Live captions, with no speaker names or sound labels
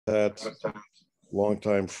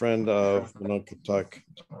longtime friend of Mononkatuk.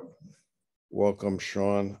 Welcome,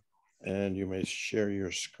 Shaun, and you may share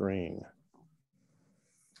your screen.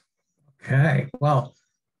 Okay, well,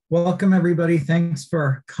 welcome everybody. Thanks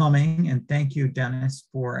for coming, and thank you, Dennis,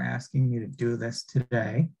 for asking me to do this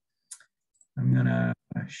today. I'm gonna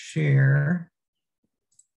share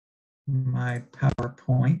my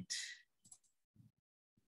PowerPoint,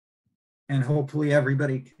 and hopefully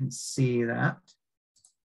everybody can see that.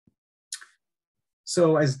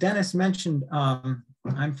 So as Dennis mentioned, I'm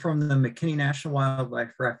from the McKinney National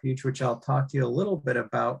Wildlife Refuge, which I'll talk to you a little bit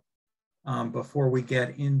about before we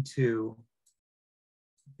get into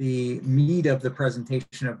the meat of the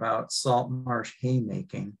presentation about salt marsh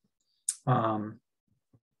haymaking.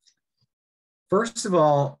 First of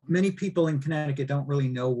all, many people in Connecticut don't really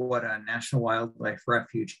know what a National Wildlife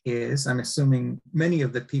Refuge is. I'm assuming many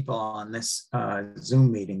of the people on this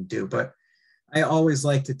Zoom meeting do, but I always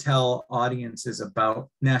like to tell audiences about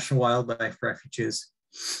National Wildlife Refuges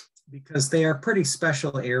because they are pretty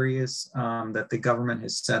special areas that the government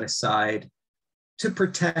has set aside to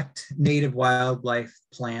protect native wildlife,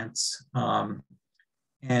 plants,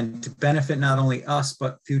 and to benefit not only us,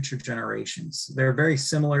 but future generations. They're very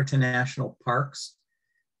similar to national parks,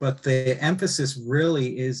 but the emphasis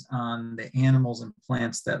really is on the animals and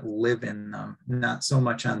plants that live in them, not so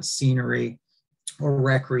much on scenery or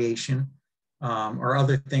recreation or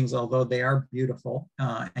other things, although they are beautiful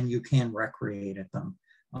and you can recreate at them,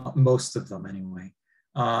 most of them anyway.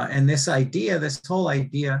 And this whole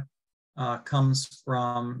idea comes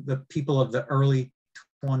from the people of the early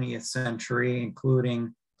 20th century,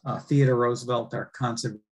 including Theodore Roosevelt, our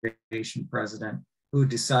conservation president, who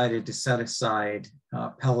decided to set aside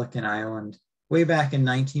Pelican Island way back in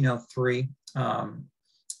 1903.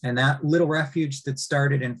 And that little refuge that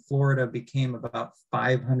started in Florida became about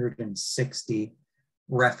 560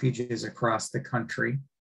 refuges across the country.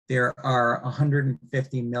 There are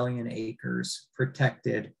 150 million acres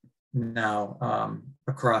protected now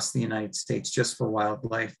across the United States just for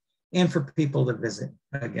wildlife and for people to visit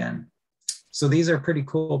again. So these are pretty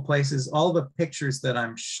cool places. All the pictures that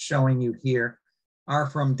I'm showing you here are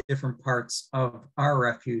from different parts of our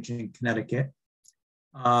refuge in Connecticut.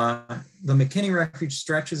 The McKinney Refuge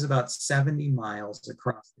stretches about 70 miles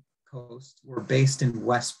across the coast. We're based in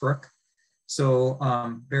Westbrook, so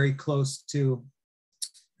very close to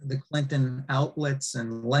the Clinton outlets,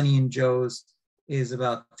 and Lenny and Joe's is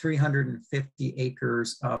about 350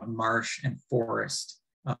 acres of marsh and forest,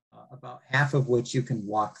 about half of which you can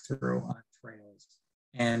walk through on trails.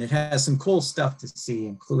 And it has some cool stuff to see,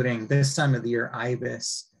 including this time of the year,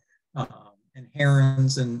 ibis, and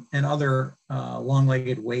herons and other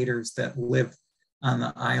long-legged waders that live on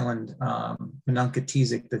the island,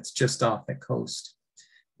 Mononkatuk, that's just off the coast.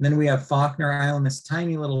 And then we have Faulkner Island, this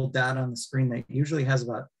tiny little dot on the screen that usually has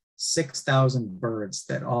about 6,000 birds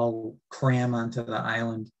that all cram onto the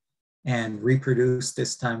island and reproduce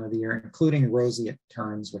this time of the year, including roseate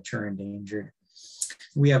terns, which are endangered.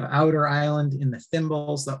 We have Outer Island in the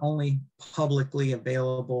Thimbles, the only publicly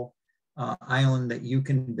available island that you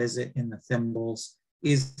can visit in the Thimbles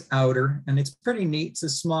is Outer, and it's pretty neat. It's a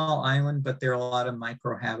small island, but there are a lot of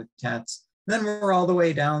microhabitats. Then we're all the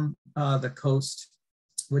way down the coast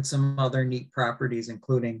with some other neat properties,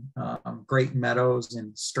 including Great Meadows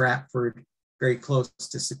in Stratford, very close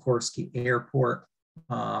to Sikorsky Airport,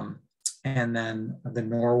 and then the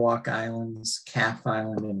Norwalk Islands, Calf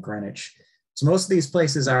Island, and Greenwich. So most of these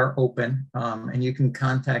places are open, and you can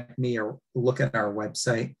contact me or look at our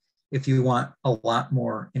website if you want a lot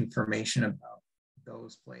more information about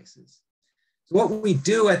those places. So what we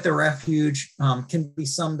do at the refuge can be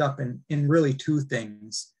summed up in really two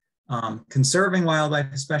things. Conserving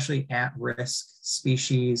wildlife, especially at-risk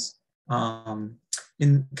species.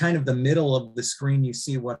 In kind of the middle of the screen, you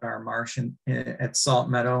see what our marsh at Salt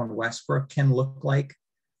Meadow and Westbrook can look like.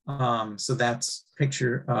 So that's a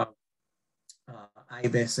picture of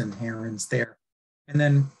ibis and herons there. And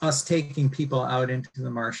then us taking people out into the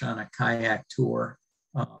marsh on a kayak tour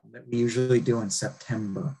that we usually do in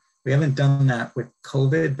September. We haven't done that with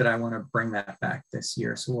COVID, but I want to bring that back this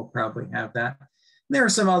year. So we'll probably have that. And there are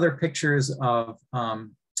some other pictures of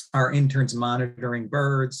our interns monitoring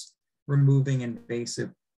birds, removing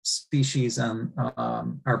invasive species on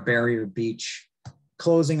our barrier beach,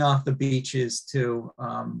 closing off the beaches to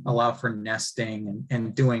allow for nesting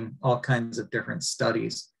and doing all kinds of different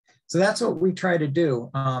studies. So that's what we try to do,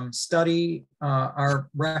 study our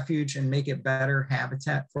refuge and make it better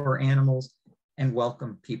habitat for animals and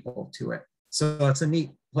welcome people to it. So it's a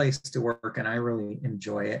neat place to work and I really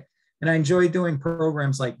enjoy it. And I enjoy doing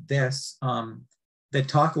programs like this that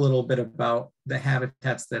talk a little bit about the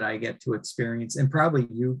habitats that I get to experience, and probably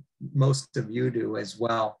most of you do as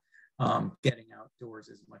well, getting outdoors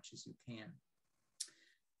as much as you can.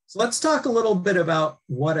 So let's talk a little bit about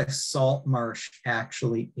what a salt marsh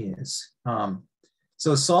actually is.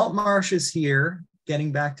 So salt marshes here,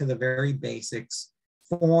 getting back to the very basics,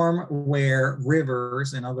 form where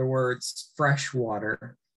rivers, in other words, fresh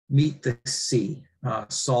water, meet the sea,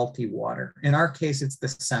 salty water. In our case, it's the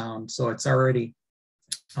Sound, so it's already,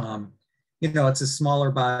 it's a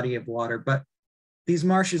smaller body of water, but these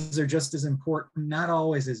marshes are just as important, not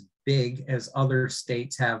always as big as other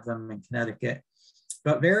states have them in Connecticut,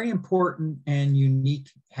 but very important and unique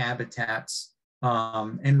habitats.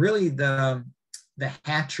 And really the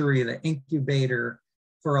hatchery, the incubator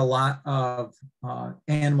for a lot of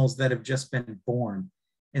animals that have just been born.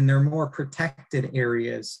 And they're more protected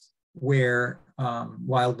areas where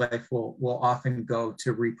wildlife will often go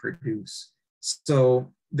to reproduce.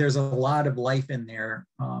 So there's a lot of life in there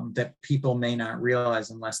that people may not realize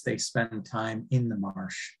unless they spend time in the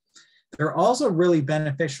marsh. They're also really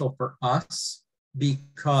beneficial for us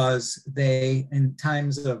because they, in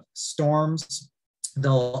times of storms,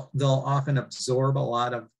 they'll often absorb a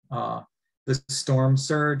lot of the storm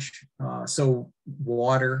surge. So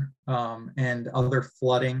water and other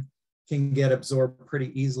flooding can get absorbed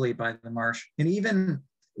pretty easily by the marsh. And even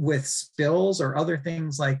with spills or other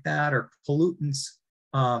things like that, or pollutants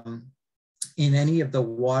in any of the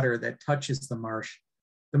water that touches the marsh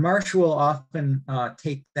will often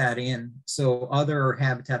take that in, so other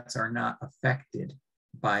habitats are not affected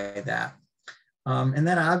by that. And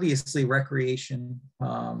then obviously recreation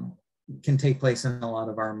can take place in a lot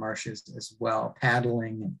of our marshes as well,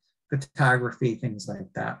 paddling and photography, things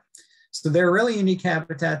like that. So they're really unique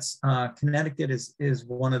habitats. Connecticut is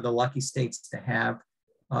one of the lucky states to have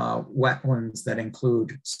wetlands that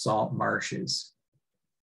include salt marshes.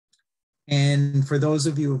 And for those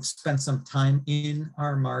of you who've spent some time in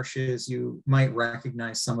our marshes, you might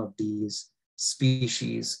recognize some of these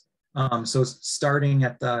species. So starting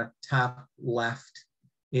at the top left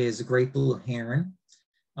is a great blue heron,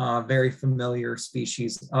 very familiar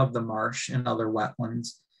species of the marsh and other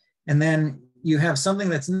wetlands. And then you have something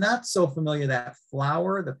that's not so familiar, that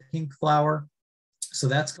flower, the pink flower. So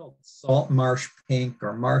that's called salt marsh pink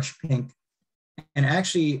or marsh pink. And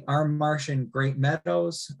actually our marsh in Great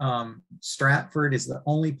Meadows, Stratford, is the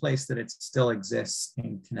only place that it still exists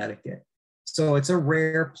in Connecticut. So it's a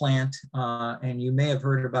rare plant, and you may have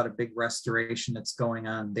heard about a big restoration that's going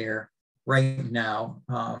on there right now.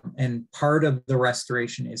 And part of the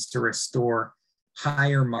restoration is to restore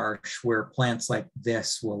higher marsh where plants like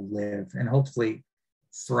this will live and hopefully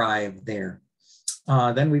thrive there.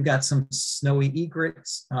 Then we've got some snowy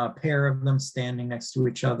egrets, a pair of them standing next to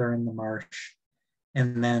each other in the marsh.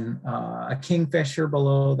 And then a kingfisher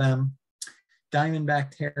below them,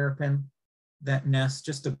 diamondback terrapin that nests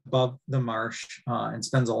just above the marsh and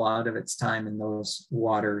spends a lot of its time in those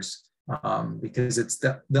waters because it's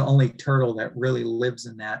the only turtle that really lives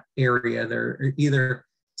in that area. They're either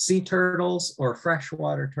sea turtles or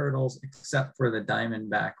freshwater turtles, except for the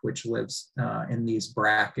diamondback, which lives in these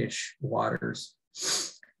brackish waters.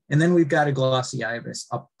 And then we've got a glossy ibis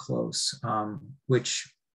up close, which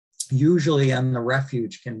usually on the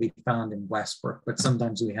refuge can be found in Westbrook, but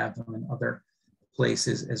sometimes we have them in other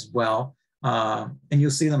places as well. And you'll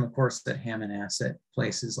see them, of course, at Hammonasset,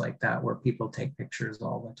 places like that, where people take pictures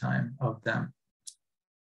all the time of them.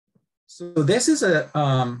 So this is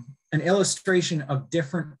an illustration of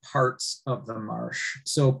different parts of the marsh.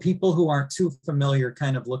 So people who aren't too familiar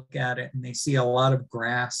kind of look at it and they see a lot of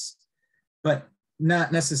grass, but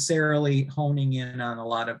not necessarily honing in on a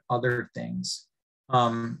lot of other things.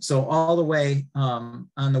 So all the way on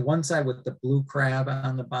the one side with the blue crab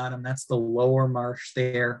on the bottom, that's the lower marsh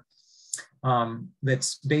there.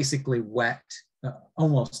 That's basically wet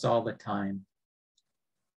almost all the time.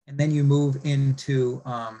 And then you move into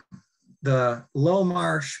the low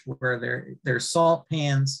marsh where there's salt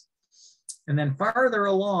pans. And then farther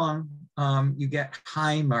along, you get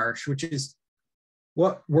high marsh, which is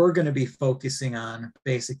what we're going to be focusing on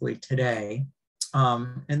basically today.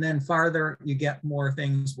 And then farther, you get more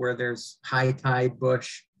things where there's high tide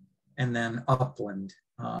bush and then upland.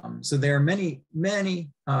 So there are many,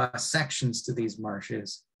 many sections to these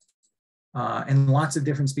marshes and lots of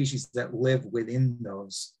different species that live within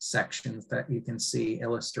those sections that you can see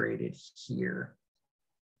illustrated here.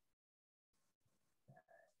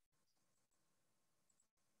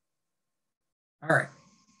 All right,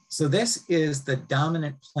 so this is the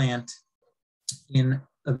dominant plant in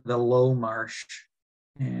the low marsh.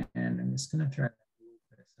 And I'm just gonna try to move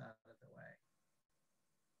this out of the way.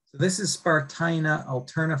 So this is Spartina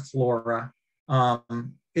alterniflora.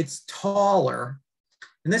 It's taller.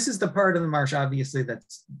 And this is the part of the marsh, obviously,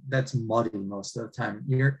 that's muddy most of the time.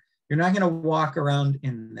 You're not going to walk around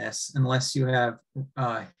in this unless you have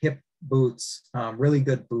hip boots, really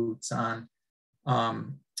good boots on.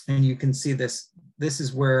 And you can see this. This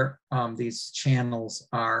is where these channels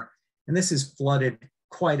are. And this is flooded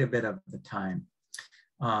quite a bit of the time.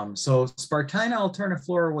 So Spartina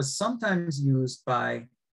alterniflora was sometimes used by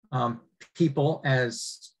people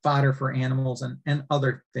as fodder for animals and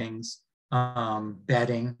other things.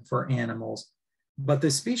 Bedding for animals. But the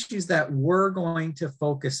species that we're going to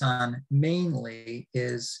focus on mainly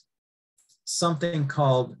is something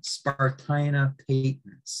called Spartina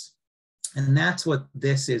patens. And that's what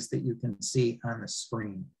this is that you can see on the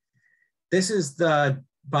screen. This is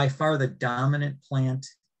by far the dominant plant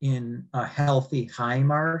in a healthy high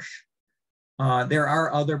marsh. There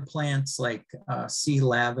are other plants like sea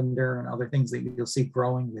lavender and other things that you'll see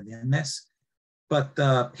growing within this. But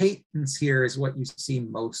the patens here is what you see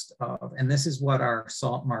most of. And this is what our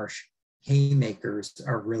salt marsh haymakers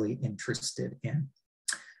are really interested in.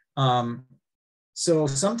 So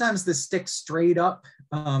sometimes this sticks straight up,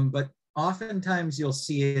 but oftentimes you'll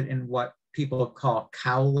see it in what people call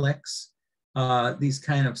cowlicks, these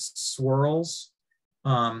kind of swirls.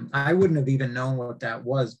 I wouldn't have even known what that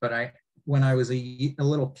was, but when I was a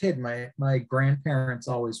little kid, my grandparents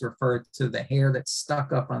always referred to the hair that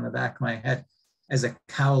stuck up on the back of my head as a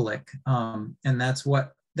cowlick, and that's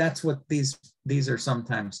what these are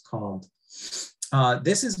sometimes called.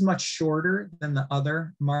 This is much shorter than the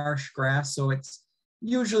other marsh grass, so it's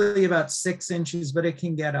usually about 6 inches, but it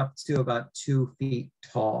can get up to about 2 feet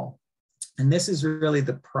tall. And this is really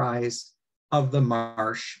the prize of the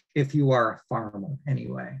marsh if you are a farmer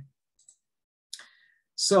anyway.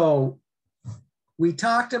 So we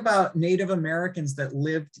talked about Native Americans that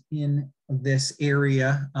lived in this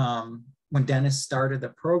area when Dennis started the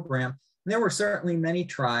program. There were certainly many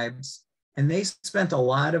tribes, and they spent a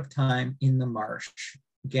lot of time in the marsh,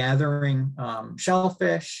 gathering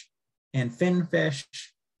shellfish and finfish,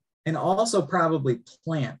 and also probably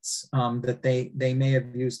plants that they may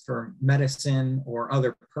have used for medicine or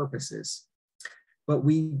other purposes. But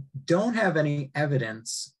we don't have any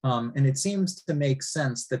evidence, and it seems to make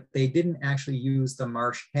sense that they didn't actually use the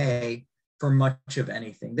marsh hay for much of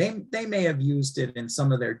anything. They may have used it in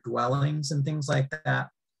some of their dwellings and things like that.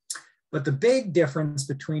 But the big difference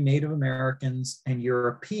between Native Americans and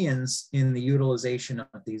Europeans in the utilization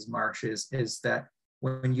of these marshes is that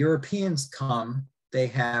when Europeans come, they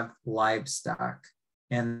have livestock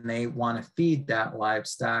and they want to feed that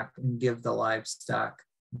livestock and give the livestock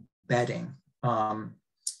bedding.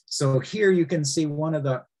 So here you can see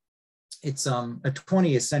it's a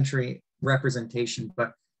 20th century representation,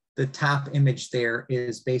 but the top image there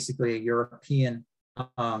is basically a European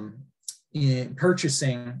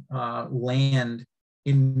purchasing land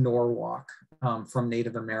in Norwalk from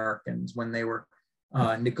Native Americans when they were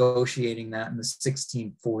negotiating that in the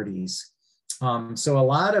 1640s. So a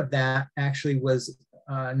lot of that actually was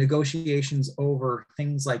negotiations over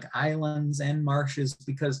things like islands and marshes,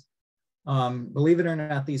 because believe it or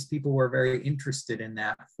not, these people were very interested in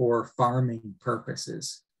that for farming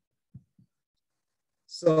purposes.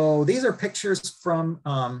 So these are pictures from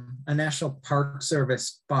a National Park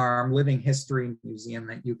Service farm living history museum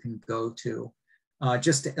that you can go to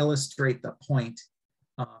just to illustrate the point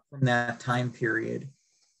from that time period.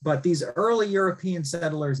 But these early European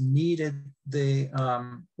settlers needed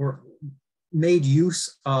or made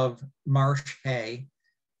use of marsh hay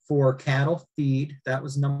for cattle feed. That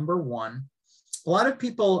was number one. A lot of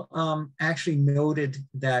people actually noted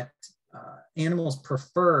that animals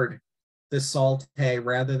preferred the salt hay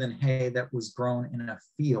rather than hay that was grown in a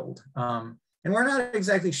field. And we're not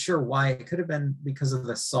exactly sure why. It could have been because of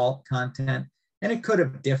the salt content, and it could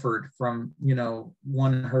have differed from,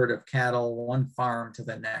 one herd of cattle, one farm to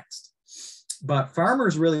the next. But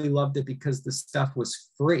farmers really loved it because the stuff was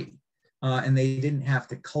free and they didn't have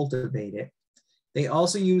to cultivate it. They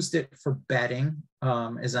also used it for bedding,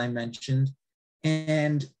 as I mentioned.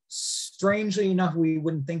 And strangely enough, we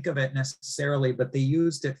wouldn't think of it necessarily, but they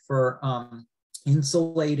used it for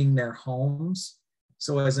insulating their homes.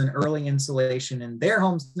 So as an early insulation in their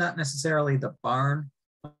homes, not necessarily the barn,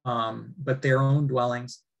 but their own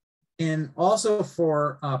dwellings, and also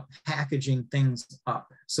for packaging things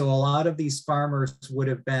up. So a lot of these farmers would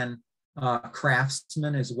have been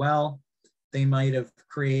craftsmen as well. They might have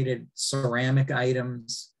created ceramic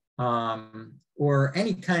items or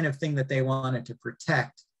any kind of thing that they wanted to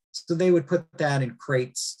protect. So they would put that in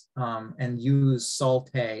crates and use salt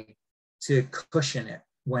hay to cushion it.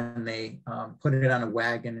 when they put it on a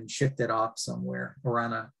wagon and shipped it off somewhere or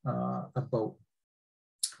on a boat.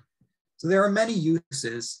 So there are many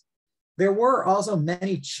uses. There were also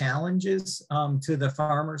many challenges to the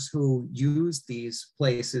farmers who use these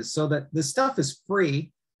places, so that the stuff is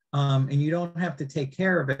free and you don't have to take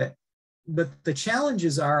care of it. But the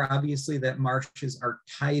challenges are obviously that marshes are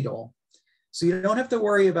tidal. So you don't have to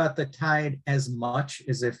worry about the tide as much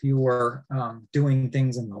as if you were doing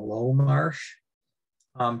things in the low marsh,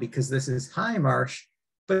 because this is high marsh,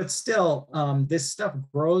 but still this stuff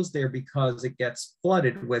grows there because it gets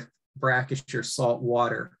flooded with brackish or salt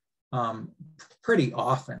water pretty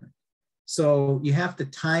often. So you have to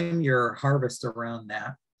time your harvest around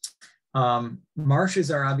that.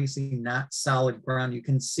 Marshes are obviously not solid ground. You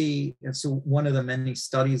can see, so one of the many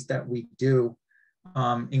studies that we do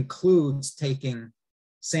includes taking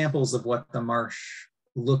samples of what the marsh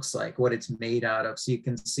looks like, what it's made out of. So you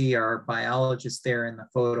can see our biologist there in the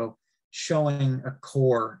photo showing a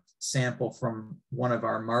core sample from one of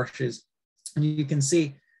our marshes. And you can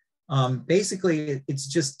see basically it's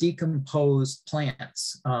just decomposed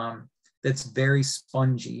plants that's very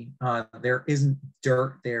spongy. There isn't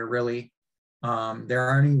dirt there really. There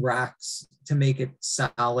aren't any rocks to make it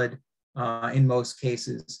solid in most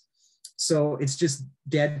cases. So it's just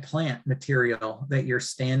dead plant material that you're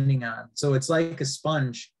standing on. So it's like a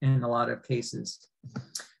sponge in a lot of cases.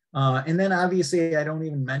 And then obviously, I don't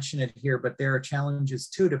even mention it here, but there are challenges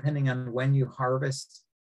too, depending on when you harvest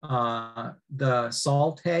the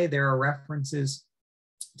salt hay. There are references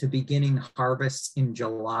to beginning harvests in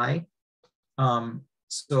July.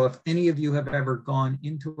 So if any of you have ever gone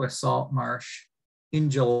into a salt marsh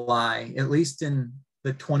in July, at least in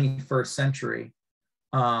the 21st century,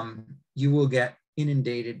 you will get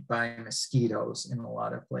inundated by mosquitoes in a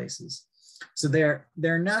lot of places. So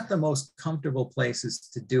they're not the most comfortable places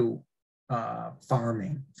to do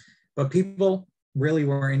farming, but people really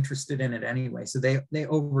were interested in it anyway. So they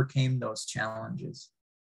overcame those challenges.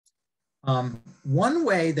 One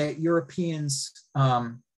way that Europeans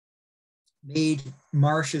made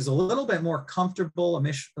marshes a little bit more comfortable,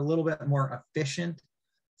 a little bit more efficient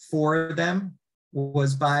for them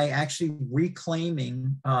was by actually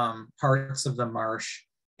reclaiming parts of the marsh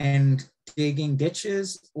and digging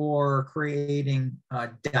ditches or creating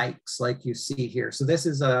dikes like you see here. So this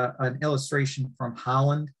is an illustration from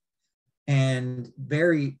Holland, and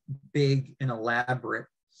very big and elaborate.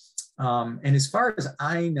 And as far as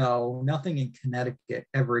I know, nothing in Connecticut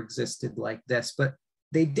ever existed like this, but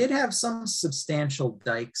they did have some substantial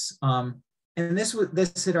dikes. And this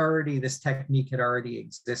technique had already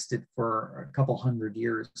existed for a couple hundred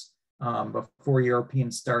years before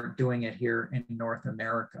Europeans started doing it here in North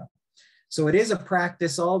America. So it is a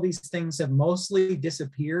practice. All these things have mostly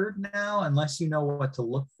disappeared now, unless you know what to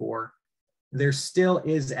look for. There still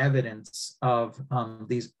is evidence of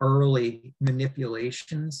these early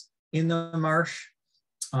manipulations in the marsh.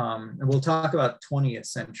 And we'll talk about 20th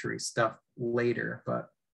century stuff later, but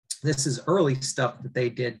this is early stuff that they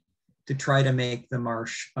did to try to make the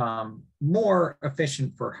marsh more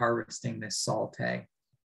efficient for harvesting this salt hay.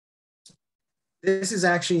 This is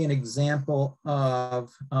actually an example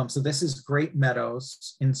of, so this is Great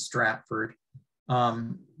Meadows in Stratford.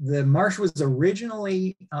 The marsh was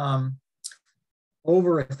originally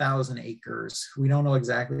over 1,000 acres. We don't know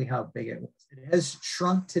exactly how big it was. It has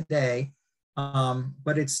shrunk today,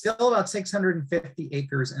 but it's still about 650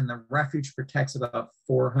 acres, and the refuge protects about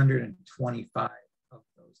 425 of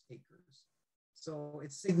those acres. So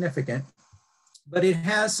it's significant, but it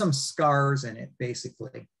has some scars in it,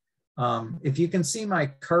 basically. If you can see my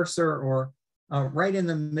cursor, or right in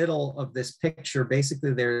the middle of this picture,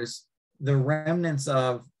 basically there's the remnants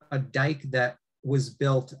of a dike that was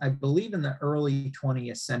built, I believe, in the early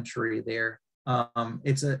 20th century there.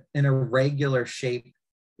 It's an irregular shape.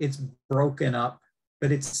 It's broken up,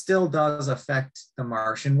 but it still does affect the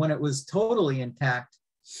marsh. And when it was totally intact,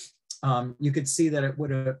 you could see that it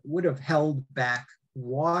would have held back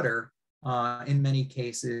water in many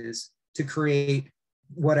cases to create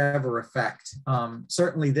whatever effect.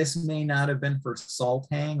 Certainly this may not have been for salt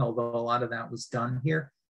haying, although a lot of that was done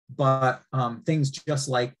here, but things just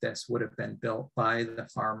like this would have been built by the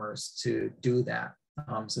farmers to do that,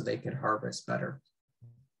 so they could harvest better.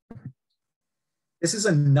 This is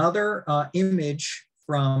another image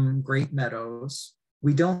from Great Meadows.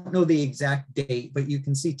 We don't know the exact date, but you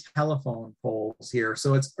can see telephone poles here.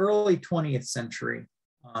 So it's early 20th century,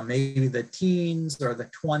 maybe the teens or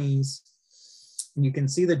the 20s. And you can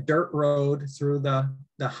see the dirt road through the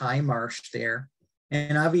high marsh there,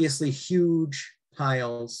 and obviously huge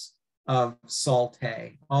piles of salt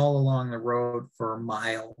hay all along the road for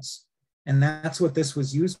miles. And that's what this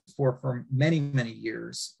was used for many, many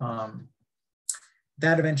years.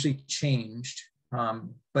 That eventually changed,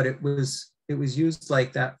 but it was used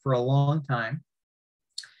like that for a long time.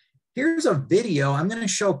 Here's a video. I'm going to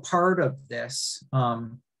show part of this.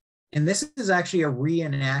 And this is actually a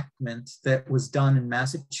reenactment that was done in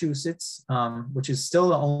Massachusetts, which is still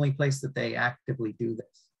the only place that they actively do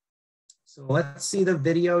this. So let's see the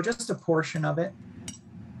video, just a portion of it.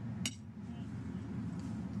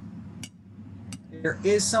 There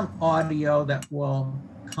is some audio that will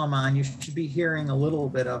come on. You should be hearing a little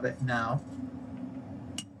bit of it now.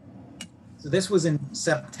 So this was in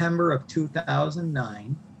September of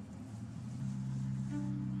 2009.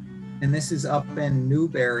 And this is up in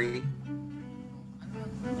Newbury.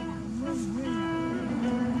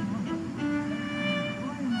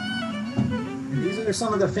 And these are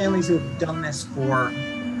some of the families who have done this for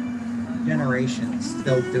generations,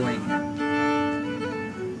 still doing it.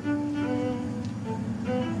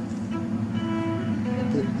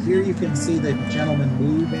 Here you can see the gentleman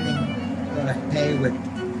moving the hay with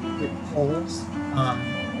poles.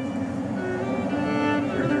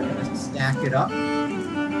 Where they're going to stack it up.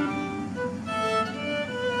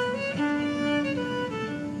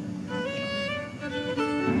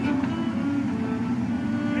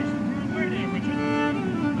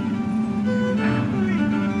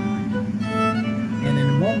 And in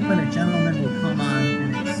a moment, a gentleman will come on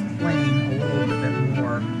and explain a little bit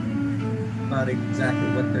more about exactly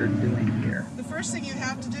what they're doing here. The first thing you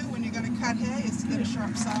have to do when you're going to cut hay is to get a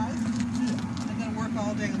sharp scythe and then work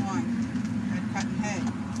all day long at cutting hay.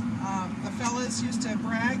 The fellas used to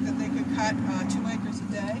brag that they could cut 2 acres a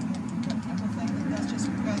day. People think that that's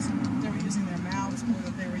just because they were using their mouths more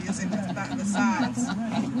than they were using the scythes.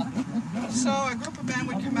 So a group of men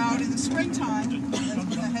would come out in the springtime when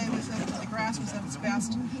the grass was at its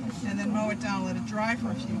best, and then mow it down, let it dry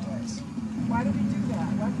for a few days. Why did we do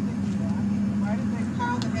that? Why did they do that? Why did they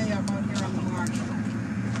pile the hay up out here on the marsh?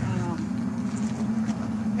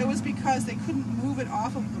 It was because they couldn't move it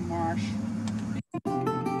off of the marsh.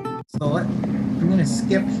 So I'm going to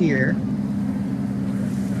skip here.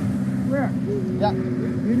 Rick, yeah.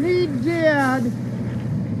 You need Jed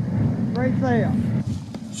right there.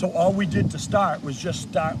 So all we did to start was just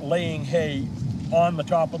start laying hay on the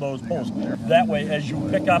top of those poles. That way, as you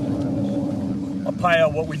pick up a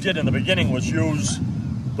pile, what we did in the beginning was use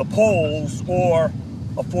the poles or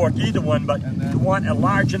a fork, either one, but you want a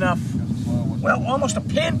large enough, well, almost a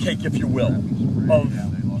pancake, if you will, of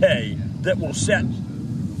hay that will set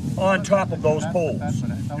on top of those poles.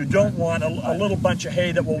 You don't want a little bunch of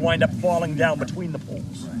hay that will wind up falling down between the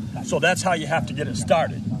poles. So that's how you have to get it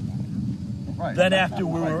started. Then after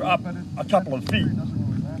we were up a couple of feet,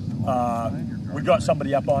 we got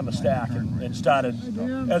somebody up on the stack and started,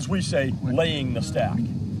 as we say, laying the stack.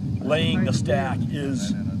 Laying the stack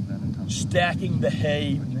is stacking the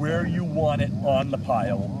hay where you want it on the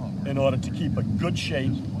pile in order to keep a good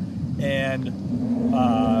shape, and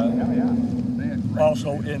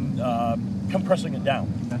also in compressing it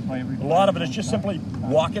down. A lot of it is just simply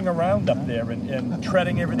walking around up there and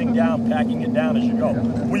treading everything down, packing it down as you go.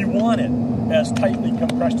 We want it as tightly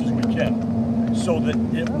compressed as we can so that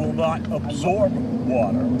it will not absorb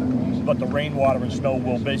water, but the rainwater and snow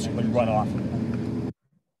will basically run off.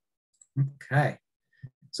 Okay.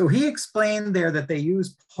 So he explained there that they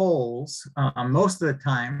use poles most of the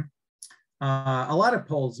time, a lot of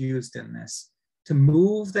poles used in this, to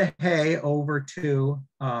move the hay over to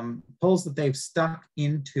poles that they've stuck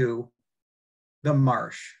into the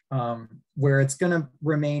marsh, where it's going to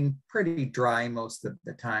remain pretty dry most of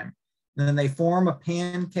the time. And then they form a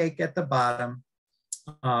pancake at the bottom,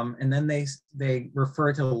 and then they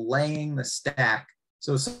refer to laying the stack.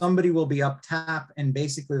 So somebody will be up top, and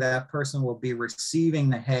basically that person will be receiving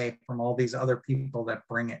the hay from all these other people that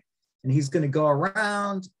bring it. And he's going to go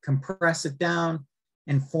around, compress it down,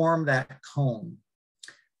 and form that cone.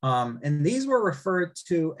 And these were referred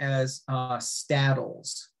to as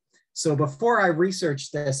staddles. So before I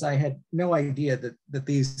researched this, I had no idea that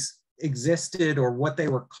these existed or what they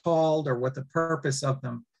were called or what the purpose of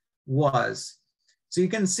them was. So you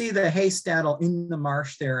can see the hay staddle in the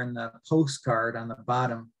marsh there in the postcard on the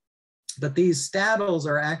bottom. But these staddles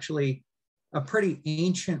are actually a pretty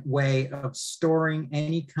ancient way of storing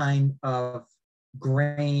any kind of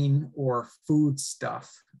grain or food stuff.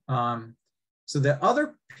 So the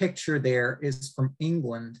other picture there is from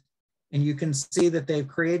England, and you can see that they've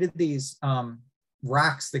created these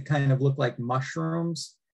rocks that kind of look like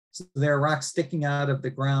mushrooms. So there are rocks sticking out of the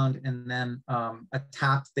ground, and then a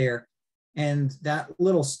top there. And that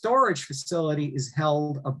little storage facility is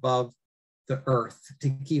held above the earth to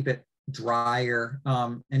keep it drier,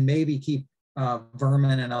 and maybe keep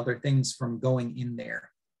vermin and other things from going in there.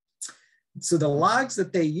 So the logs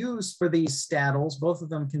that they use for these staddles, both of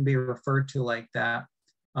them can be referred to like that,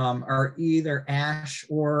 are either ash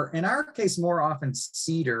or, in our case, more often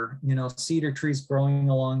cedar. You know, cedar trees growing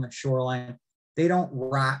along the shoreline. They don't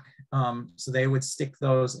rot, so they would stick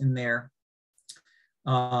those in there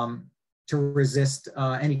to resist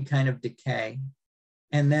any kind of decay.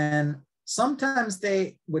 And then sometimes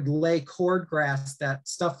they would lay cord grass, that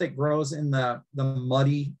stuff that grows in the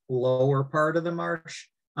muddy lower part of the marsh,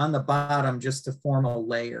 on the bottom just to form a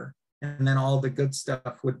layer. And then all the good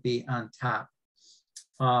stuff would be on top.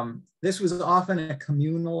 This was often a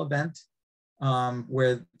communal event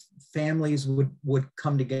where families would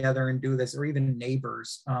come together and do this, or even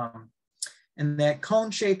neighbors. And that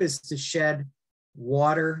cone shape is to shed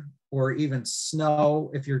water or even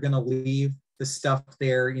snow if you're going to leave the stuff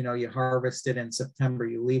there. You know, you harvest it in September,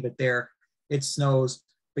 you leave it there, it snows,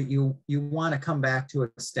 but you want to come back to a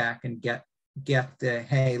stack and get the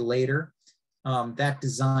hay later. That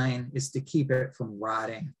design is to keep it from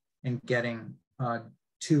rotting and getting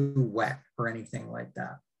too wet or anything like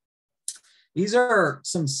that. These are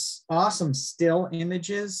some awesome still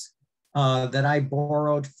images that I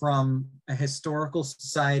borrowed from a historical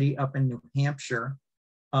society up in New Hampshire.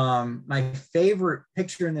 My favorite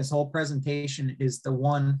picture in this whole presentation is the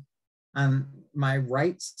one on my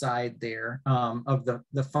right side there, of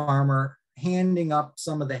the farmer handing up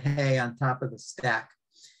some of the hay on top of the stack.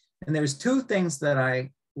 And there's two things that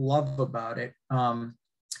I love about it.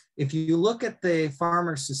 If you look at the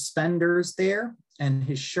farmer's suspenders there and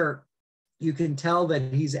his shirt, you can tell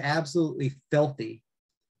that he's absolutely filthy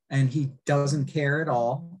and he doesn't care at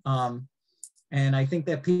all. And I think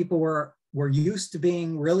that people were used to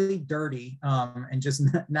being really dirty and just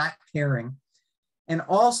not caring. And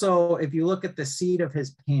also, if you look at the seat of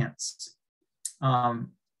his pants,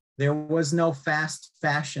 there was no fast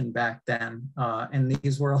fashion back then. And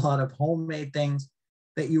these were a lot of homemade things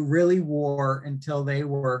that you really wore until they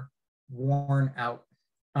were worn out.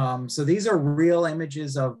 So these are real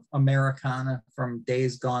images of Americana from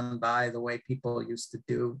days gone by, the way people used to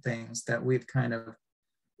do things that we've kind of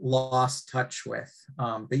lost touch with.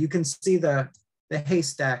 But you can see the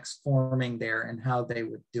haystacks forming there and how they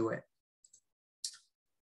would do it.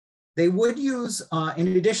 They would use,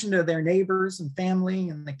 in addition to their neighbors and family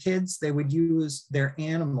and the kids, they would use their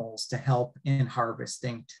animals to help in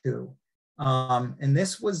harvesting too. And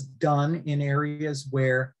this was done in areas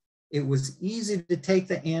where it was easy to take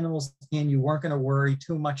the animals in. You weren't going to worry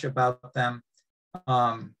too much about them,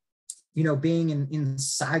 you know, being in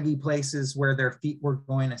soggy places where their feet were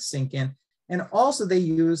going to sink in. And also they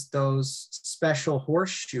used those special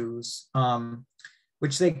horseshoes,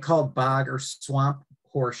 which they called bog or swamp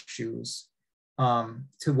horseshoes,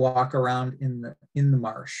 to walk around in the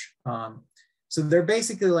marsh. So they're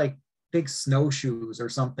basically like big snowshoes or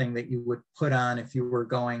something that you would put on if you were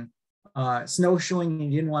going snowshoeing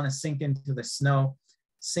and you didn't want to sink into the snow.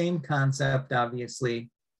 Same concept,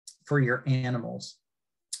 obviously, for your animals.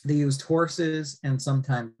 They used horses and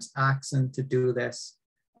sometimes oxen to do this.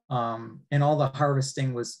 And all the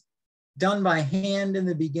harvesting was done by hand in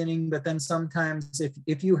the beginning, but then sometimes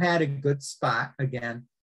if you had a good spot, again,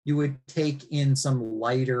 you would take in some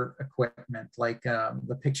lighter equipment, like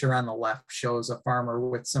the picture on the left shows a farmer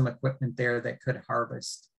with some equipment there that could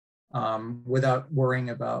harvest without worrying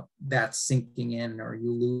about that sinking in or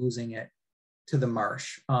you losing it to the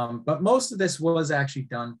marsh. But most of this was actually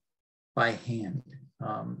done by hand.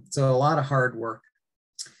 So a lot of hard work.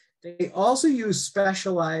 They also use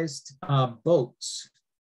specialized boats,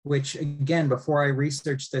 which again, before I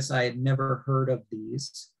researched this, I had never heard of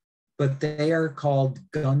these, but they are called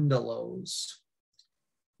gundelows.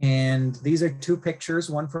 And these are two pictures,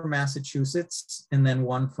 one from Massachusetts and then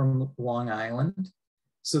one from Long Island.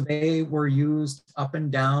 So they were used up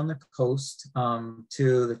and down the coast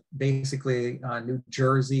to basically New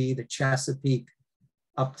Jersey, the Chesapeake,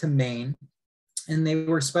 up to Maine. And they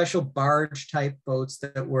were special barge type boats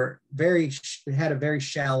that were had a very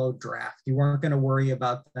shallow draft. You weren't going to worry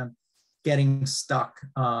about them getting stuck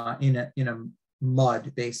in a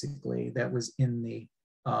mud, basically, that was in the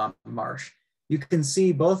marsh. You can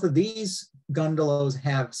see both of these gundelows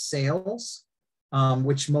have sails,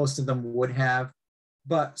 which most of them would have,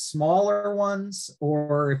 but smaller ones,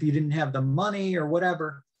 or if you didn't have the money or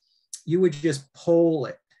whatever, you would just pole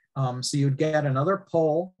it. So you'd get another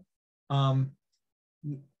pole,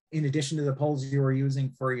 in addition to the poles you were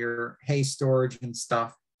using for your hay storage and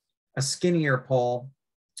stuff, a skinnier pole,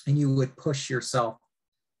 and you would push yourself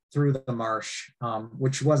through the marsh,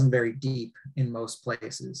 which wasn't very deep in most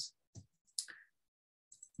places.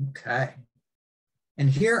 Okay. And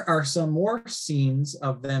here are some more scenes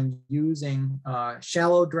of them using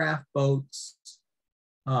shallow draft boats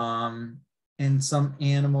and some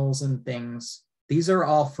animals and things. These are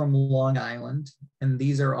all from Long Island, and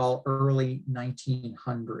these are all early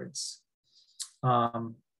 1900s.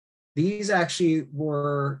 These actually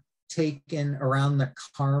were taken around the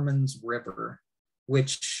Carmen's River,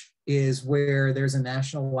 which is where there's a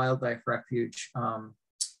national wildlife refuge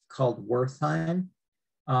called Wertheim,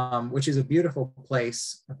 which is a beautiful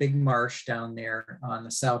place, a big marsh down there on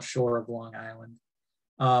the south shore of Long Island.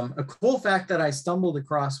 A cool fact that I stumbled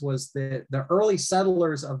across was that the early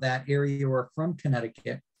settlers of that area were from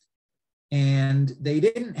Connecticut, and they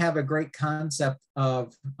didn't have a great concept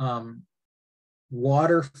of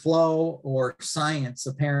water flow or science,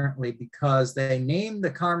 apparently, because they named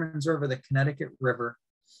the Carmen's River the Connecticut River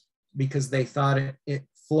because they thought it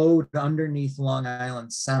flowed underneath Long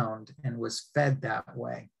Island Sound and was fed that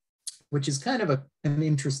way, which is kind of an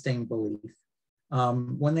interesting belief.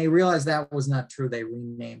 When they realized that was not true, they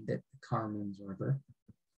renamed it the Carmen's River.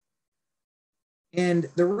 And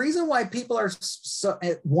the reason why people are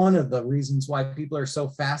one of the reasons why people are so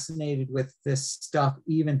fascinated with this stuff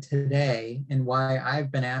even today, and why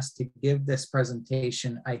I've been asked to give this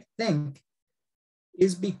presentation, I think,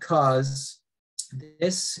 is because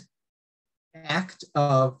this act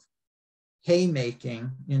of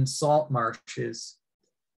haymaking in salt marshes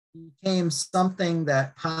became something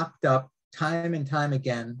that popped up time and time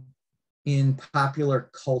again in popular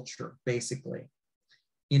culture, basically,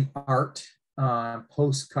 in art,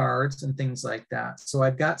 postcards and things like that. So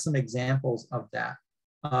I've got some examples of that.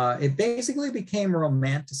 It basically became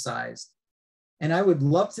romanticized. And I would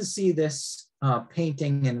love to see this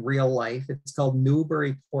painting in real life. It's called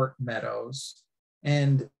Newburyport Meadows.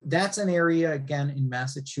 And that's an area, again, in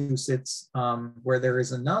Massachusetts, where there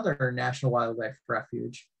is another National Wildlife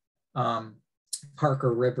Refuge,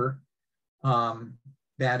 Parker River,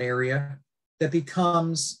 that area, that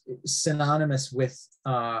becomes synonymous with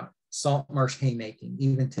salt marsh haymaking.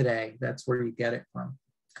 Even today, that's where you get it from.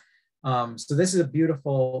 So this is a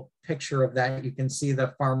beautiful picture of that. You can see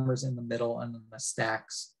the farmers in the middle and then the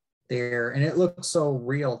stacks there, and it looks so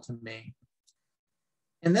real to me.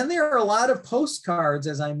 And then there are a lot of postcards,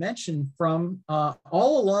 as I mentioned, from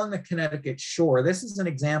all along the Connecticut shore. This is an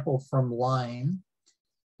example from Lyme.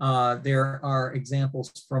 There are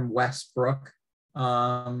examples from Westbrook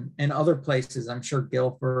and other places. I'm sure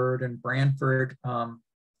Guilford and Branford.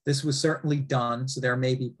 This was certainly done, so there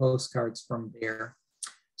may be postcards from there.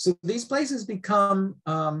 So these places become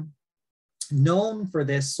known for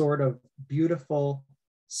this sort of beautiful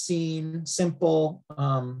scene, simple,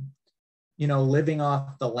 living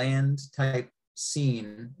off the land type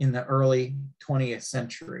scene in the early 20th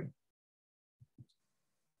century.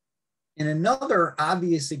 And another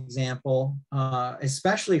obvious example,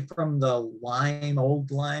 especially from the Old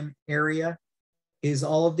Lyme area, is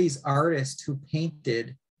all of these artists who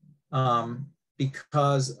painted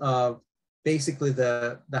because of basically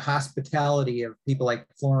the hospitality of people like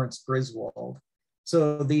Florence Griswold.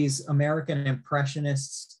 So these American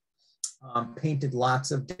Impressionists painted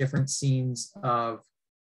lots of different scenes of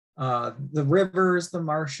the rivers, the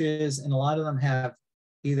marshes, and a lot of them have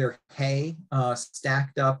either hay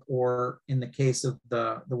stacked up, or in the case of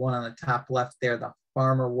the one on the top left there, the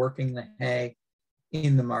farmer working the hay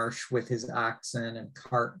in the marsh with his oxen and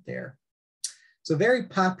cart there. So very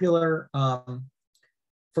popular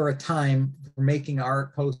for a time for making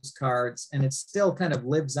art, postcards, and it still kind of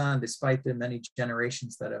lives on despite the many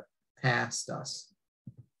generations that have passed us.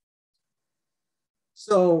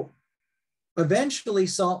 So eventually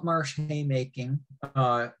salt marsh haymaking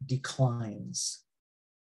declines.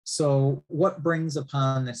 So what brings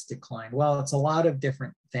upon this decline? Well, it's a lot of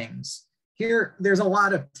different things. Here, there's a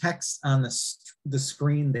lot of text on the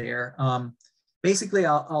screen there. Basically,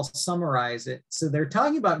 I'll summarize it. So they're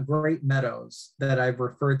talking about great meadows that I've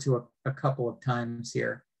referred to a couple of times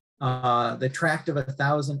here. The tract of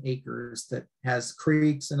 1,000 acres that has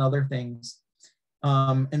creeks and other things.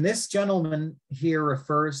 And this gentleman here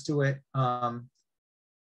refers to it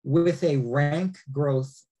with a rank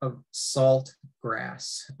growth of salt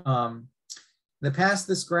grass. In the past,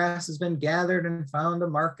 this grass has been gathered and found a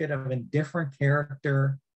market of indifferent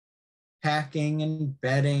character, packing and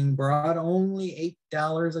bedding, brought only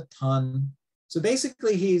 $8 a ton. So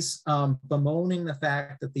basically he's bemoaning the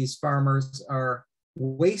fact that these farmers are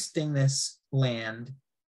wasting this land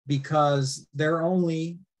because they're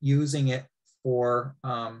only using it for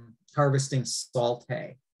harvesting salt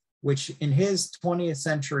hay, which in his 20th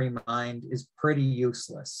century mind is pretty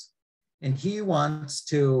useless. And he wants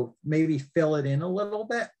to maybe fill it in a little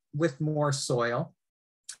bit with more soil.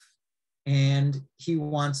 and he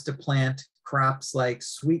wants to plant crops like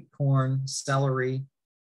sweet corn, celery,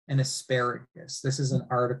 and asparagus. This is an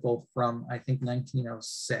article from, I think,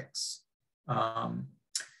 1906.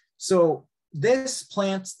 So this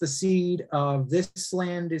plants the seed of this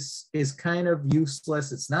land is kind of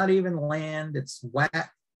useless. It's not even land, it's wet.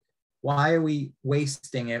 Why are we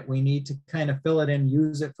wasting it? We need to kind of fill it in,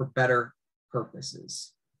 use it for better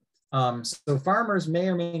purposes. So farmers may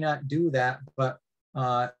or may not do that, but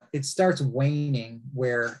it starts waning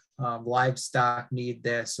where livestock need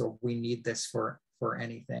this, or we need this for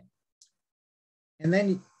anything. And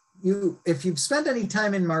then if you've spent any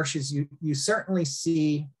time in marshes, you certainly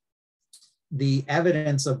see the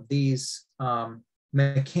evidence of these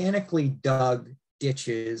mechanically dug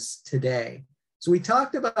ditches today. So we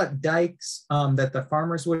talked about dikes that the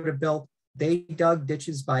farmers would have built. They dug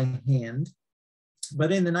ditches by hand.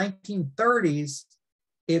 But in the 1930s,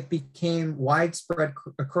 it became widespread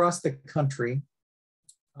across the country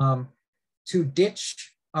to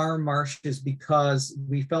ditch our marshes because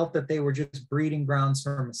we felt that they were just breeding grounds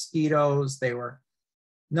for mosquitoes. They were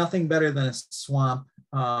nothing better than a swamp,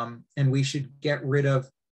 and we should get rid of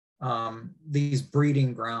these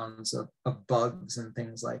breeding grounds of bugs and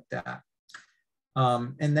things like that.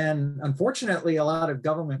 And then, unfortunately, a lot of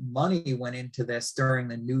government money went into this during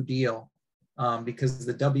the New Deal because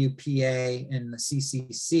the WPA and the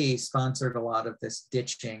CCC sponsored a lot of this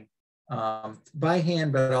ditching by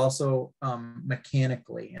hand, but also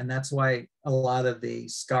mechanically. And that's why a lot of the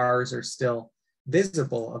scars are still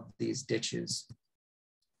visible of these ditches.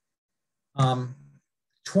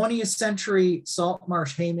 20th century salt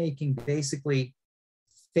marsh haymaking basically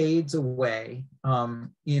fades away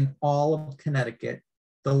in all of Connecticut.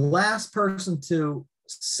 The last person to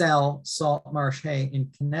sell salt marsh hay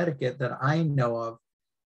in Connecticut that I know of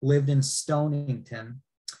lived in Stonington,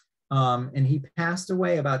 and he passed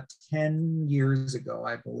away about 10 years ago,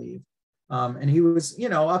 I believe. And he was,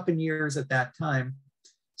 up in years at that time.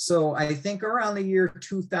 So I think around the year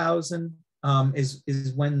 2000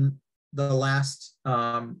 is when the last,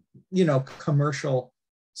 commercial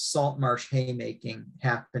salt marsh haymaking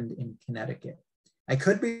happened in Connecticut. I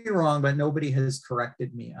could be wrong, but nobody has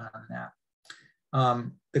corrected me on that.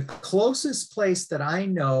 The closest place that I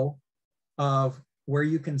know of where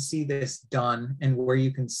you can see this done and where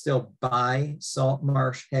you can still buy salt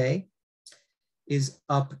marsh hay is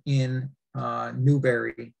up in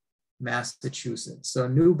Newbury, Massachusetts. So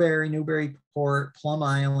Newburyport, Plum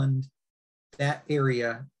Island, that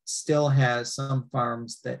area still has some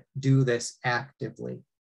farms that do this actively.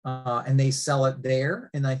 And they sell it there,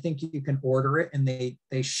 and I think you can order it, and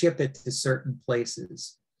they ship it to certain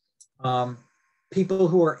places. People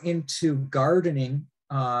who are into gardening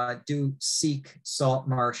do seek salt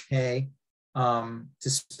marsh hay to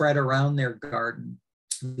spread around their garden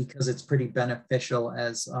because it's pretty beneficial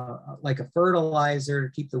as like a fertilizer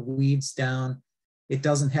to keep the weeds down. It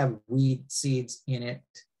doesn't have weed seeds in it,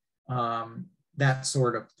 that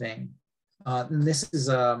sort of thing. And this is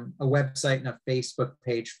a website and a Facebook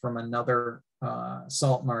page from another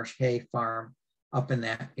salt marsh hay farm up in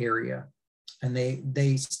that area. And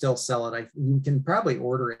they still sell it. You can probably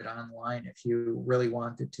order it online if you really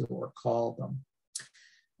wanted to, or call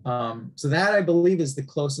them. So that, I believe, is the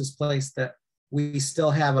closest place that we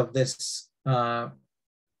still have of this kind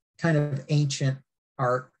of ancient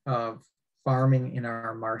art of farming in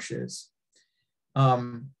our marshes.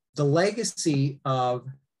 The legacy of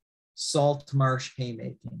salt marsh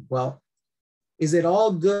haymaking. Well, is it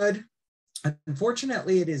all good?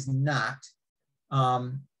 Unfortunately, it is not.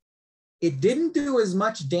 It didn't do as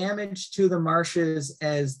much damage to the marshes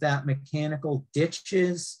as that mechanical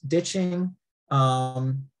ditching,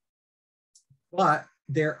 but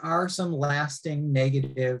there are some lasting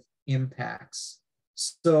negative impacts.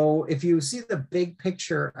 So if you see the big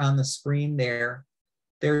picture on the screen there,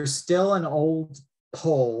 there's still an old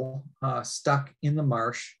pole stuck in the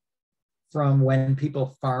marsh from when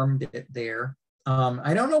people farmed it there.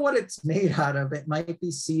 I don't know what it's made out of. It might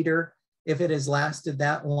be cedar if it has lasted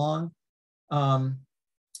that long. And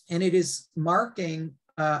it is marking,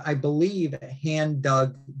 I believe, a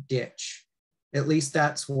hand-dug ditch. At least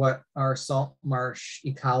that's what our salt marsh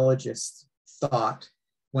ecologist thought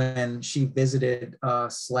when she visited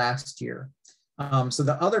us last year. So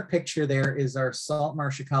the other picture there is our salt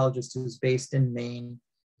marsh ecologist who's based in Maine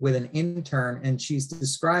with an intern, and she's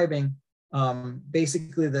describing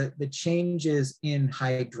basically the changes in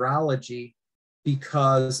hydrology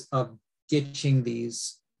because of ditching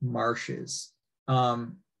these marshes.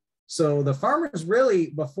 So the farmers really,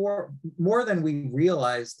 before, more than we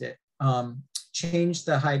realized it, changed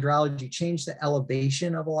the hydrology, changed the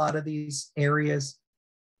elevation of a lot of these areas.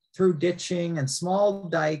 through ditching and small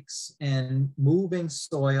dikes and moving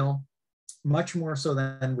soil, much more so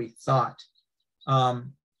than we thought.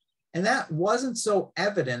 And that wasn't so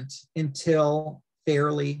evident until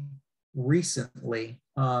fairly recently,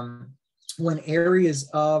 when areas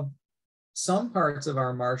of some parts of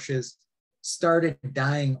our marshes started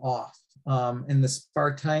dying off. And the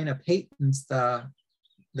Spartina patens, the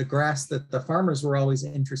grass that the farmers were always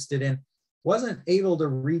interested in, wasn't able to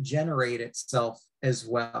regenerate itself as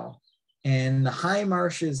well. And the high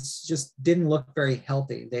marshes just didn't look very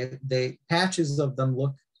healthy. They patches of them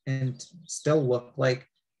look and still look like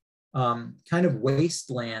kind of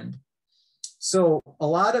wasteland. So a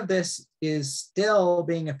lot of this is still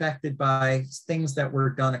being affected by things that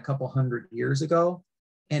were done a couple hundred years ago.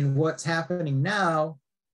 And what's happening now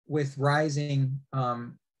with rising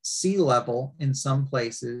sea level in some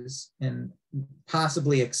places and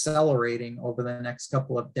possibly accelerating over the next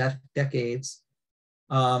couple of decades,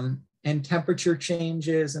 and temperature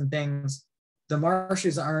changes and things, the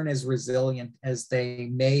marshes aren't as resilient as they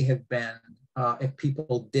may have been if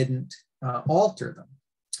people didn't alter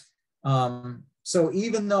them. So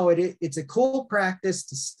even though it's a cool practice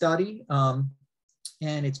to study, and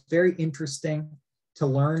it's very interesting to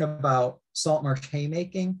learn about salt marsh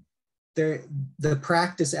haymaking, the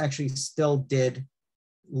practice actually still did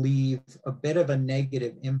leave a bit of a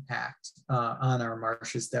negative impact on our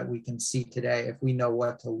marshes that we can see today if we know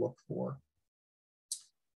what to look for.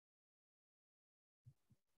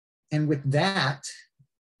 And with that,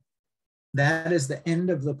 that is the end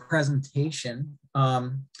of the presentation.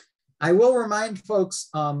 I will remind folks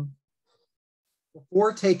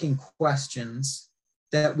before taking questions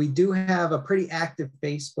that we do have a pretty active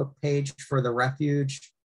Facebook page for the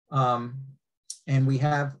refuge. And we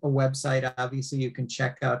have a website, obviously, you can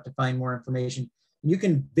check out to find more information. You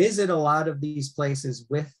can visit a lot of these places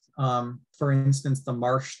with, for instance, the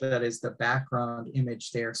marsh that is the background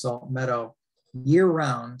image there, Salt Meadow, year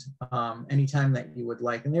round, anytime that you would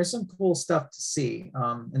like. And there's some cool stuff to see.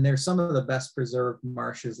 And there's some of the best preserved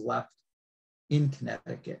marshes left in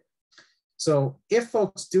Connecticut. So if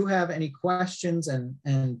folks do have any questions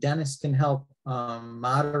and Dennis can help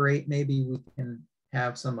moderate, maybe we can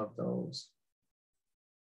have some of those.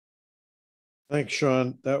 Thanks,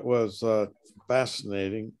 Shaun. That was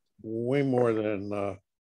fascinating. Way more than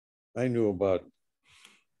I knew about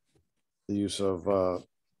the use of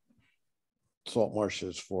salt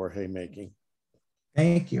marshes for haymaking.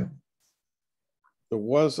 Thank you. There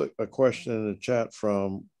was a question in the chat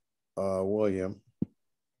from William. Do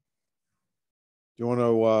you want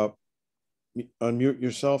to unmute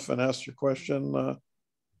yourself and ask your question,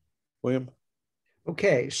 William?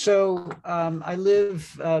 Okay, so I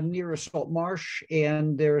live near a salt marsh,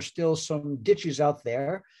 and there are still some ditches out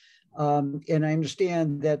there. And I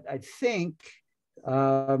understand that I think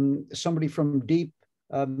somebody from deep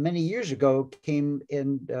many years ago came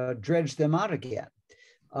and dredged them out again.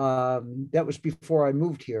 That was before I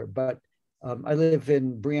moved here, but I live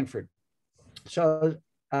in Branford. So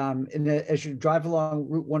as you drive along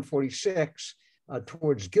Route 146,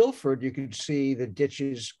 towards Guilford, you can see the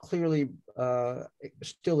ditches clearly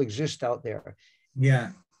still exist out there.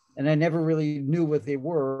 Yeah. And I never really knew what they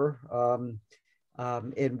were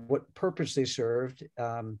and what purpose they served.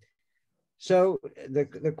 So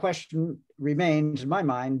the question remains in my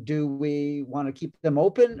mind, do we want to keep them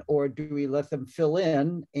open, or do we let them fill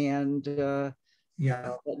in and let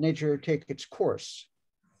nature take its course?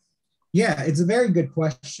 Yeah, it's a very good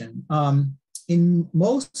question. In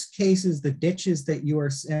most cases, the ditches that you are,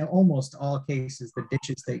 in almost all cases, the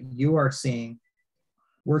ditches that you are seeing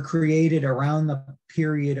were created around the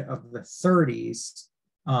period of the 30s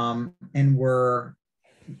and were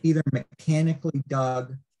either mechanically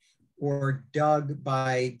dug or dug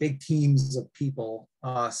by big teams of people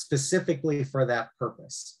specifically for that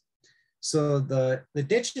purpose. So the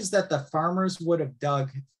ditches that the farmers would have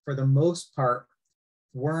dug, for the most part,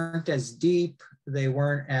 weren't as deep, they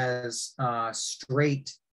weren't as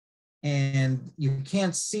straight, and you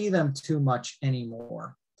can't see them too much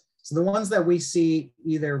anymore. So the ones that we see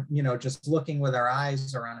either, just looking with our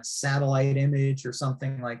eyes or on a satellite image or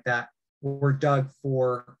something like that, were dug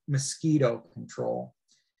for mosquito control.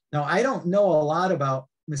 Now, I don't know a lot about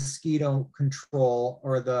mosquito control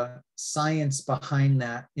or the science behind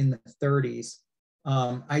that in the 30s.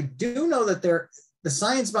 I do know that the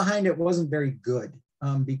science behind it wasn't very good.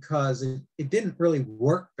 Because it didn't really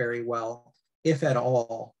work very well, if at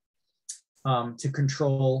all, to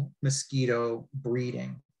control mosquito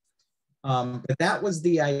breeding. But that was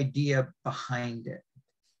the idea behind it.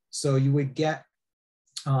 So you would get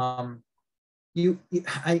you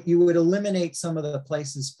would eliminate some of the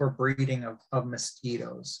places for breeding of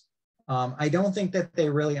mosquitoes. I don't think that they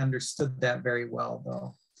really understood that very well,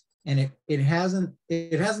 though. And it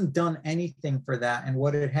hasn't done anything for that. And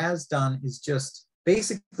what it has done is just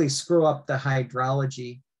basically screw up the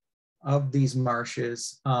hydrology of these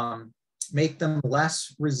marshes, make them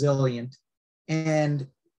less resilient. And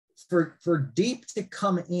for deep to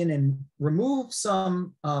come in and remove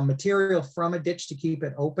some material from a ditch to keep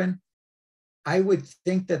it open, I would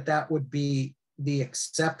think that that would be the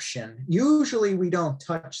exception. Usually we don't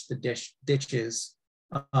touch the ditches,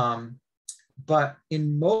 but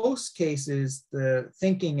in most cases, the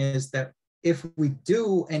thinking is that if we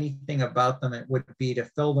do anything about them, it would be to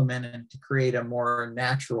fill them in and to create a more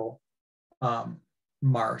natural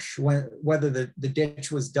marsh. Whether the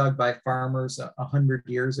ditch was dug by farmers 100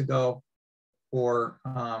 years ago or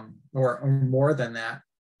more than that,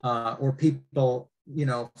 or people,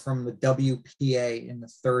 from the WPA in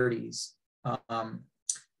the 30s.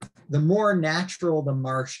 The more natural the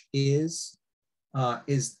marsh is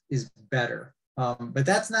better. But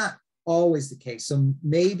that's not always the case. So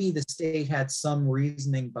maybe the state had some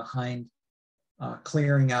reasoning behind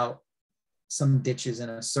clearing out some ditches in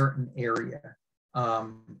a certain area.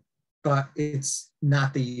 But it's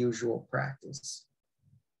not the usual practice.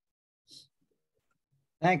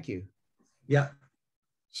 Thank you. Yeah.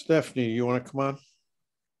 Stephanie, you want to come on?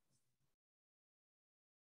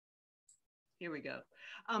 Here we go.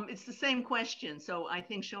 It's the same question. So I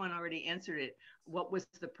think Shaun already answered it. What was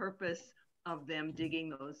the purpose of them digging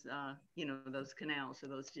those, those canals or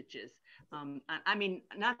those ditches? I mean,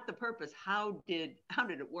 not the purpose. How did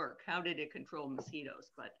it work? How did it control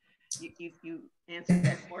mosquitoes? But you answered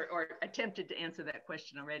that or attempted to answer that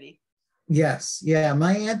question already. Yes. Yeah.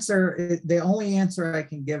 My answer, the only answer I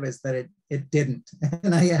can give is that it didn't,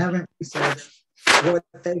 and I haven't researched what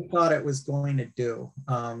they thought it was going to do.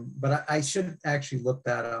 But I should actually look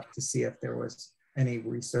that up to see if there was any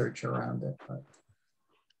research around it. But.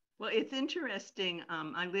 Well, it's interesting.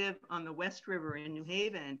 I live on the West River in New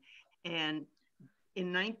Haven, and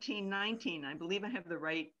in 1919, I believe I have the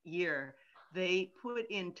right year, they put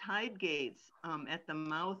in tide gates at the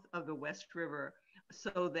mouth of the West River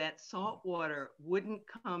so that salt water wouldn't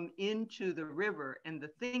come into the river. And the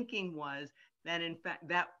thinking was that, in fact,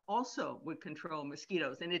 that also would control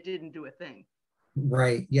mosquitoes, and it didn't do a thing.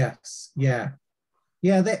 Right. Yes. Yeah.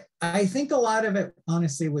 Yeah. I think a lot of it,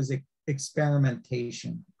 honestly, was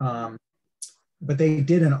experimentation. But they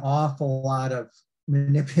did an awful lot of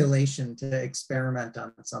manipulation to experiment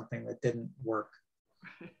on something that didn't work.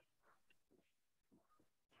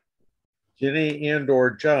 Ginny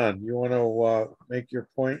and/or John, you want to make your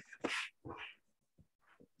point?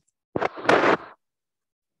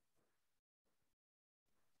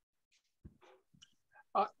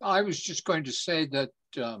 I was just going to say that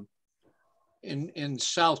in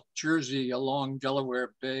South Jersey along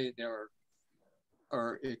Delaware Bay, there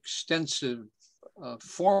are extensive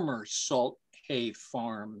former salt hay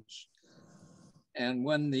farms. And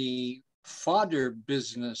when the fodder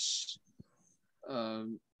business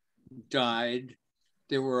died,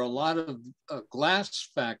 there were a lot of glass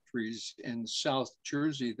factories in South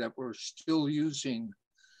Jersey that were still using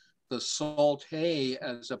the salt hay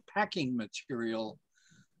as a packing material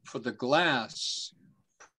for the glass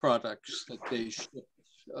products that they shipped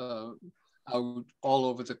out all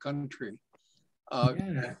over the country.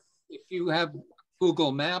 Yeah. If you have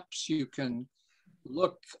Google Maps, you can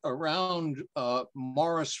look around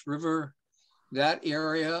Morris River, that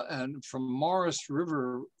area, and from Morris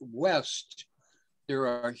River west, there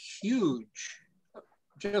are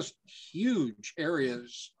just huge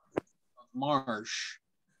areas of marsh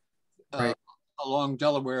along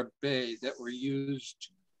Delaware Bay that were used.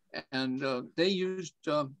 And they used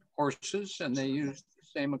horses, and they used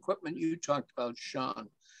the same equipment you talked about, Shaun,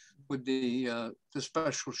 with the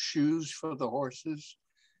special shoes for the horses.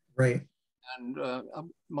 Right. And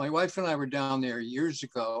my wife and I were down there years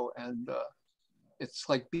ago, and it's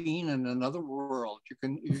like being in another world.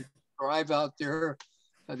 You drive out there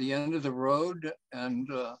at the end of the road, and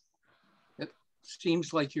it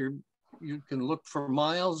seems like you can look for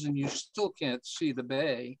miles and you still can't see the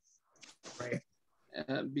bay. Right.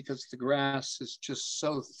 Because the grass is just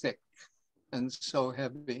so thick and so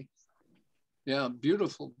heavy. Yeah,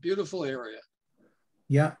 beautiful, beautiful area.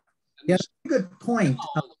 Yeah, yeah, good point.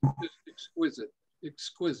 Exquisite,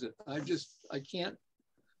 exquisite. I can't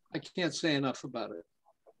say enough about it.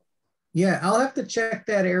 Yeah, I'll have to check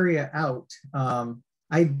that area out.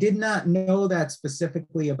 I did not know that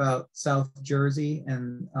specifically about South Jersey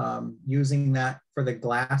and using that for the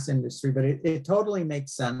glass industry, but it totally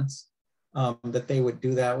makes sense that they would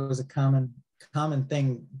do that. It was a common common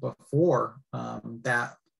thing before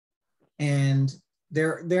that. And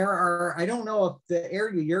there are, I don't know if the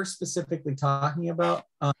area you're specifically talking about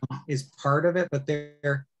is part of it, but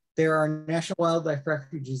there are national wildlife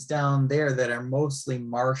refuges down there that are mostly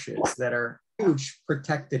marshes that are huge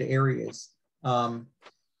protected areas.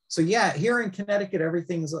 So yeah, here in Connecticut,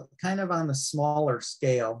 everything's kind of on the smaller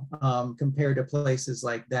scale compared to places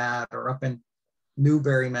like that or up in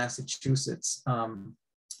Newbury, Massachusetts.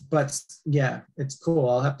 But yeah, it's cool.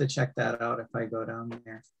 I'll have to check that out if I go down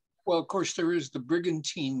there. Well, of course, there is the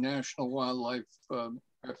Brigantine National Wildlife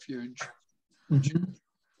Refuge. Mm-hmm.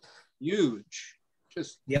 Huge,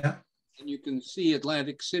 just yeah. And you can see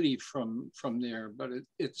Atlantic City from there, but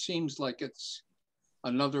it seems like it's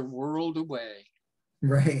another world away.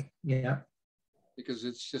 Right. Yeah. Because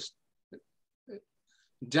it's just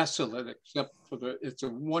desolate, except for it's a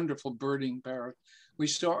wonderful birding parrot. We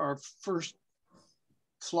saw our first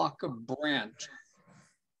flock of brant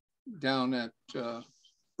down at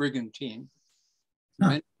Brigantine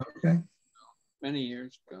many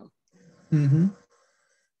years ago. Mm-hmm.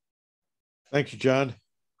 Thank you, John.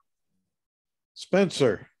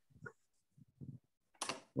 Spencer.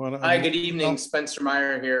 Hi, good evening. Spencer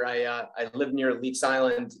Meyer here. I live near Leeds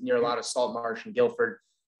Island, near a lot of salt marsh in Guilford.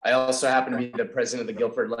 I also happen to be the president of the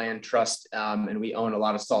Guilford Land Trust, and we own a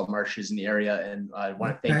lot of salt marshes in the area. And I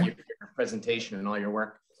want to thank you for your presentation and all your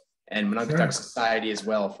work, and Monongahela Society as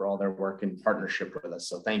well for all their work and partnership with us.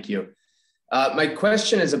 So thank you. My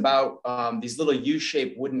question is about these little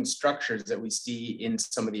U-shaped wooden structures that we see in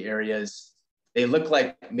some of the areas. They look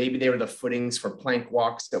like maybe they were the footings for plank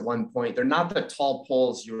walks at one point. They're not the tall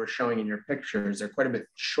poles you were showing in your pictures. They're quite a bit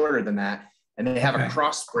shorter than that. And they have a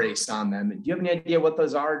cross brace on them. Do you have any idea what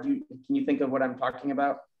those are? Can you think of what I'm talking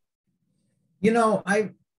about? You know,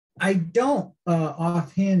 I don't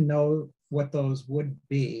offhand know what those would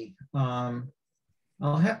be. I'll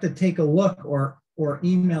have to take a look or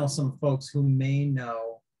email some folks who may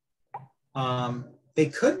know. They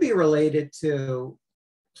could be related to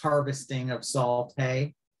harvesting of salt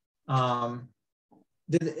hay. Are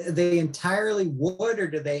they entirely wood, or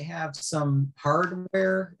do they have some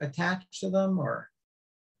hardware attached to them? Or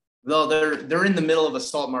well, they're in the middle of a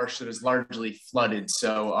salt marsh that is largely flooded.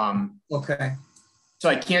 So okay. So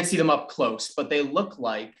I can't see them up close, but they look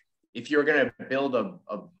like if you're going to build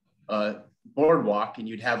a boardwalk and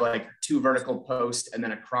you'd have like 2 vertical posts and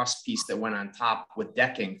then a cross piece that went on top with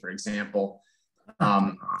decking, for example.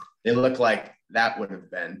 They look like that would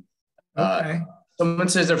have been. Okay. Someone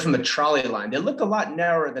says they're from the trolley line. They look a lot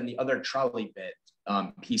narrower than the other trolley bit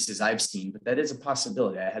pieces I've seen, but that is a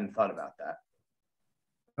possibility. I hadn't thought about that.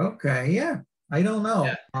 Okay, yeah. I don't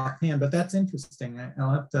know offhand, but that's interesting.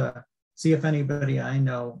 I'll have to see if anybody I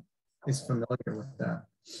know is familiar with that.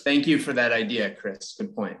 Thank you for that idea, Chris.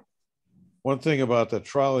 Good point. One thing about the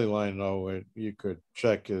trolley line, though, you could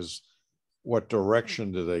check is what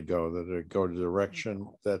direction do they go? Did it go the direction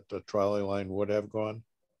that the trolley line would have gone?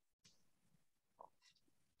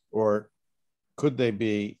 Or could they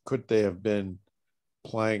have been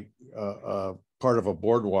plank part of a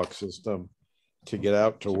boardwalk system to get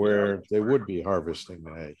out to where they would be harvesting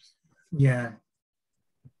the hay? Yeah.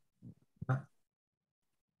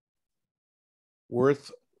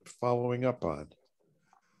 Worth following up on.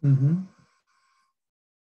 Mm-hmm.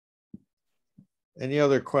 Any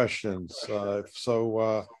other questions? If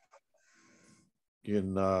so, you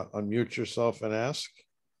can unmute yourself and ask.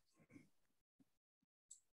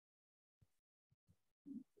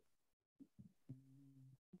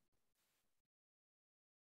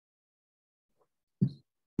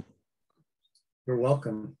 You're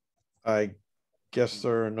welcome. I guess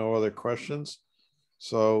there are no other questions.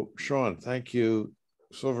 So, Shaun, thank you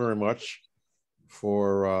so very much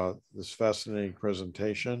for this fascinating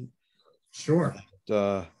presentation. Sure.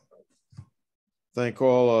 Thank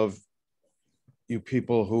all of you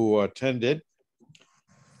people who attended.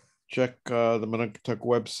 Check the Monongahela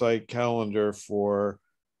website calendar for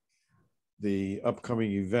the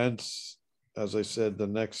upcoming events. As I said, the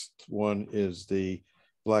next one is the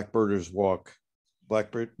Blackbirders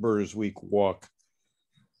Week walk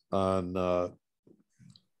on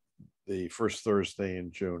the first Thursday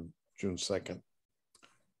in June 2nd.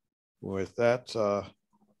 With that,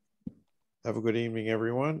 have a good evening,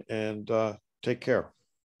 everyone, and take care.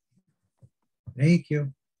 Thank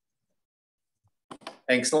you.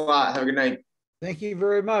 Thanks a lot. Have a good night. Thank you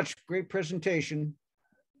very much. Great presentation.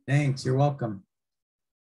 Thanks. You're welcome.